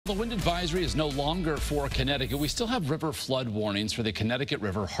the wind advisory is no longer for Connecticut. We still have river flood warnings for the Connecticut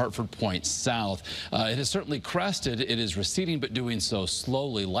River, Hartford Point south. It has certainly crested. It is receding, but doing so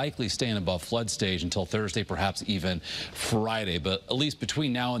slowly, likely staying above flood stage until Thursday, perhaps even Friday. But at least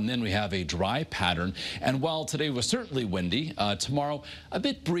between now and then, we have a dry pattern. And while today was certainly windy, tomorrow a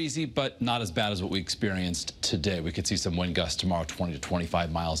bit breezy, but not as bad as what we experienced today. We could see some wind gusts tomorrow, 20 to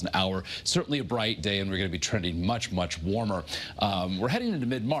 25 miles an hour. Certainly a bright day, and we're going to be trending much, much warmer. We're heading into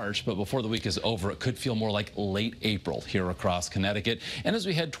mid-March, but before the week is over, it could feel more like late April here across Connecticut. And as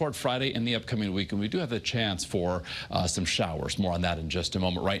we head toward Friday and the upcoming weekend, we do have a chance for some showers. More on that in just a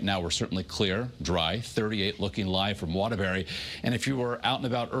moment. Right now, we're certainly clear, dry, 38 looking live from Waterbury. And if you were out and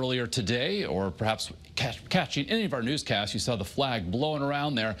about earlier today, or perhaps catching any of our newscasts, you saw the flag blowing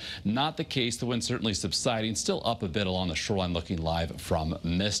around there. Not the case. The wind certainly subsiding, still up a bit along the shoreline looking live from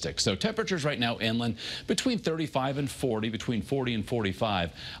Mystic. So temperatures right now inland between 35 and 40, between 40 and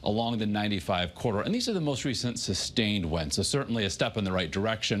 45 along the 95 corridor. And these are the most recent sustained winds. So certainly a step in the right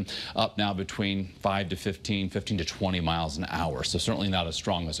direction, up now between 5 to 15, 15 to 20 miles an hour. So certainly not as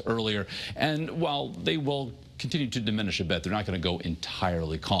strong as earlier. And while they will continue to diminish a bit, they're not going to go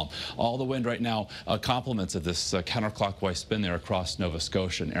entirely calm. All the wind right now complements of this counterclockwise spin there across Nova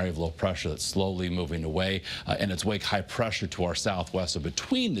Scotia, an area of low pressure that's slowly moving away, and its wake high pressure to our southwest. So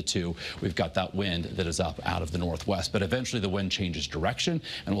between the two, we've got that wind that is up out of the northwest. But eventually the wind changes direction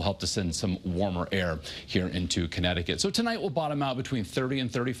and will help to send some warmer air here into Connecticut. So tonight we'll bottom out between 30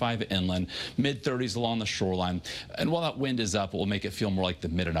 and 35 inland, mid-30s along the shoreline. And while that wind is up, it will make it feel more like the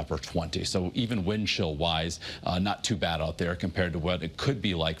mid and upper 20s. So even wind chill wise, not too bad out there compared to what it could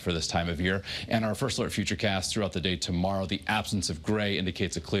be like for this time of year. And our first alert futurecast throughout the day tomorrow, the absence of gray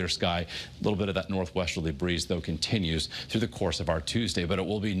indicates a clear sky. A little bit of that northwesterly breeze, though, continues through the course of our Tuesday, but it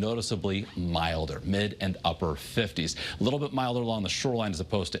will be noticeably milder, mid and upper 50s. A little bit milder along the shoreline as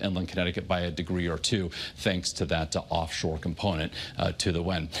opposed to inland Connecticut by a degree or two, thanks to that offshore component to the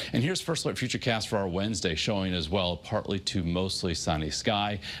wind. And here's first alert futurecast for our Wednesday, showing as well partly to mostly sunny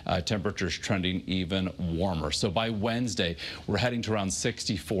sky. Temperatures trending even warmer. So by Wednesday, we're heading to around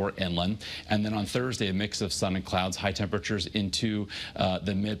 64 inland. And then on Thursday, a mix of sun and clouds, high temperatures into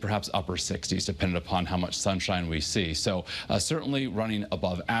the mid, perhaps upper 60s, depending upon how much sunshine we see. So certainly running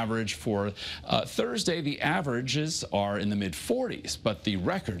above average. For Thursday, the averages are in the mid 40s, but the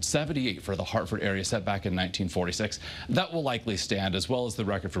record 78 for the Hartford area set back in 1946. That will likely stand, as well as the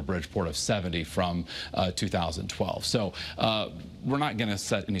record for Bridgeport of 70 from 2012. So we're not going to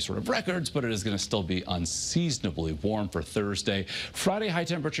set any sort of records, but it is going to still be unseasonably warm for Thursday. Friday, high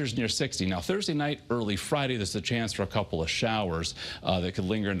temperatures near 60. Now, Thursday night, early Friday, there's a chance for a couple of showers that could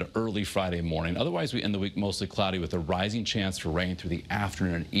linger into early Friday morning. Otherwise, we end the week mostly cloudy with a rising chance for rain through the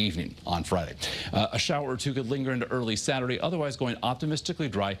afternoon and evening on Friday. A shower or two could linger into early Saturday. Otherwise, going optimistically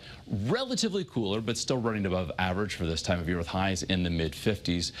dry, relatively cooler, but still running above average for this time of year with highs in the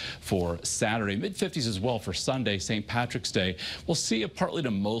mid-50s for Saturday. Mid-50s as well for Sunday, St. Patrick's Day. We'll see a partly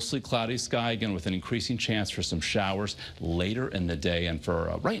to mostly cloudy sky, again, with an increasing chance for some showers later in the day. And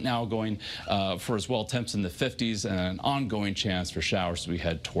for right now, going for as well temps in the 50s and an ongoing chance for showers as we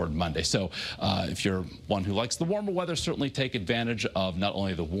head toward Monday. So if you're one who likes the warmer weather, certainly take advantage of not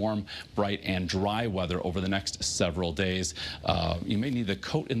only the warm, bright, and dry weather over the next several days. You may need the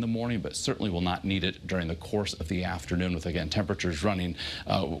coat in the morning, but certainly will not need it during the course of the afternoon, with, again, temperatures running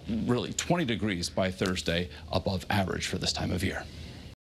really 20 degrees by Thursday, above average for this time of year.